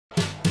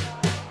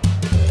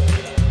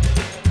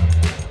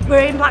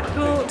We're in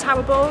Blackpool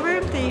Tower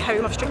Ballroom, the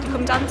home of Strictly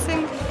Come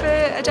Dancing for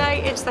a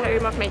day. It's the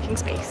home of Making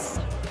Space.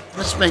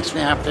 This makes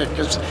me happy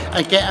because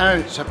I get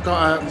out, I've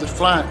got out of the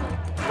flat.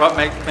 What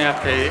makes me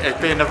happy is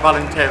being a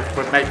volunteer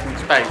for Making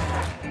Space.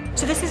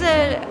 So this is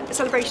a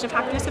celebration of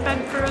happiness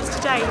event for us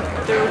today.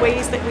 There are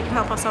ways that we can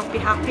help ourselves be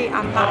happy,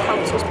 and that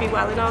helps us be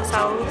well in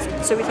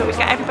ourselves. So we thought we'd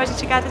get everybody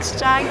together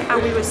today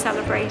and we would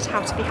celebrate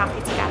how to be happy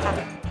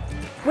together.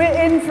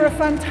 We're in for a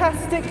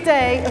fantastic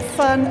day of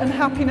fun and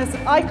happiness.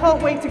 I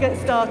can't wait to get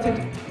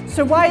started.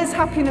 So why is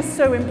happiness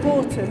so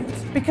important?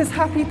 Because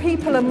happy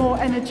people are more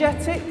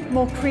energetic,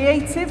 more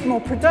creative,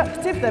 more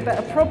productive, they're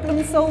better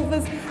problem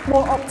solvers,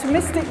 more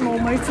optimistic, more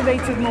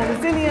motivated, more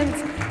resilient,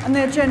 and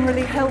they're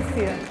generally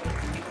healthier.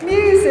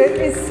 Music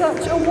is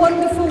such a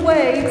wonderful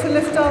way to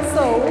lift our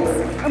souls,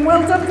 and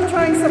well done for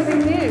trying something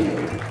new.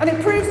 And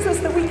it proves to us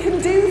that we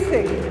can do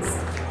things.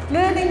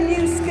 Learning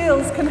new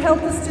skills can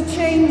help us to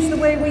change the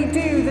way we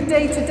do the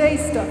day-to-day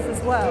stuff as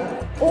well,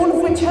 all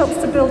of which helps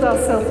to build our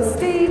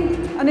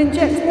self-esteem and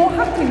inject more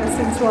happiness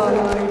into our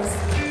lives.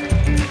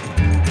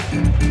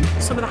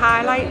 Some of the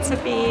highlights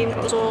have been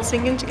us all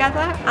singing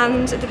together,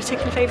 and the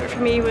particular favourite for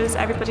me was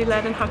everybody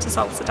learning how to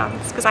salsa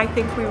dance, because I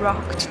think we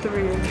rocked the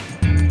room.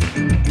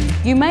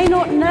 You may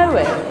not know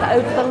it, but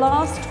over the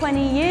last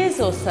 20 years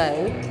or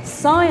so,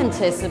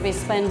 scientists have been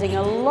spending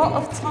a lot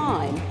of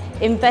time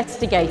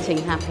investigating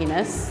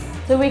happiness.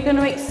 So we're going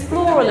to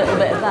explore a little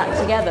bit of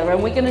that together,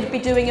 and we're going to be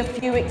doing a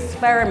few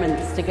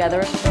experiments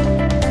together.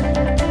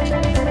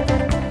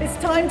 It's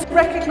time to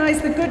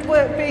recognise the good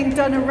work being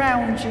done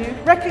around you.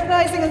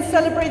 Recognising and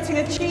celebrating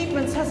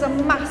achievements has a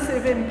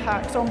massive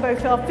impact on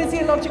both our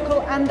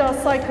physiological and our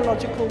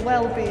psychological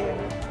well-being.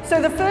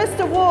 So the first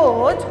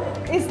award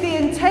is the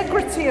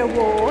Integrity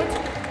Award.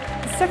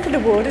 The second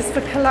award is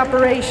for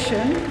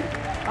collaboration.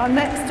 Our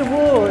next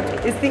award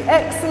is the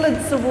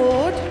Excellence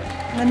Award.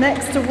 And the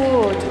next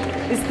award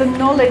is the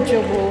Knowledge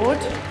Award.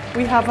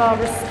 We have our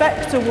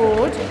Respect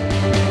Award.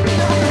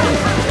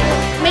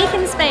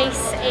 Making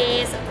Space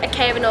is a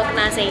caring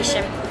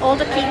organisation. All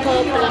the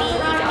people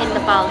believe in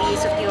the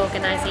values of the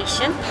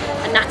organisation,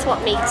 and that's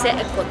what makes it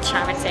a good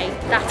charity.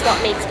 That's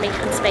what makes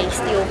Making Space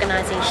the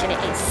organisation it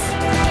is.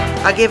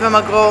 I give them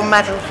a gold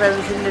medal for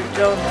everything they've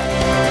done.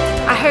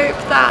 I hope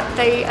that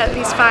they at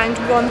least find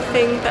one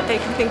thing that they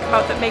can think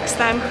about that makes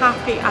them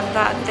happy, and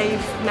that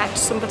they've met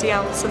somebody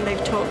else and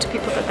they've talked to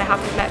people that they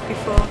haven't met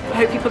before. I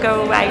hope people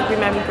go away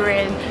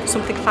remembering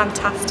something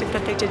fantastic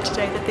that they did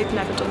today that they've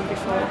never done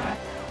before.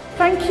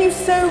 Thank you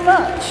so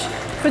much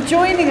for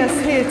joining us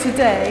here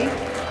today.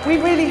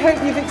 We really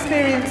hope you've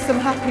experienced some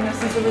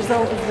happiness as a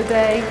result of the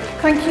day.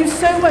 Thank you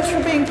so much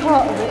for being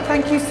part of it.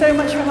 Thank you so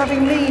much for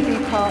having me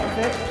be part of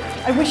it.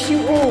 I wish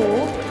you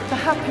all the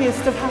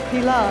happiest of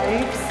happy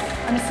lives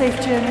and a safe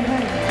journey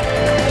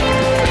home.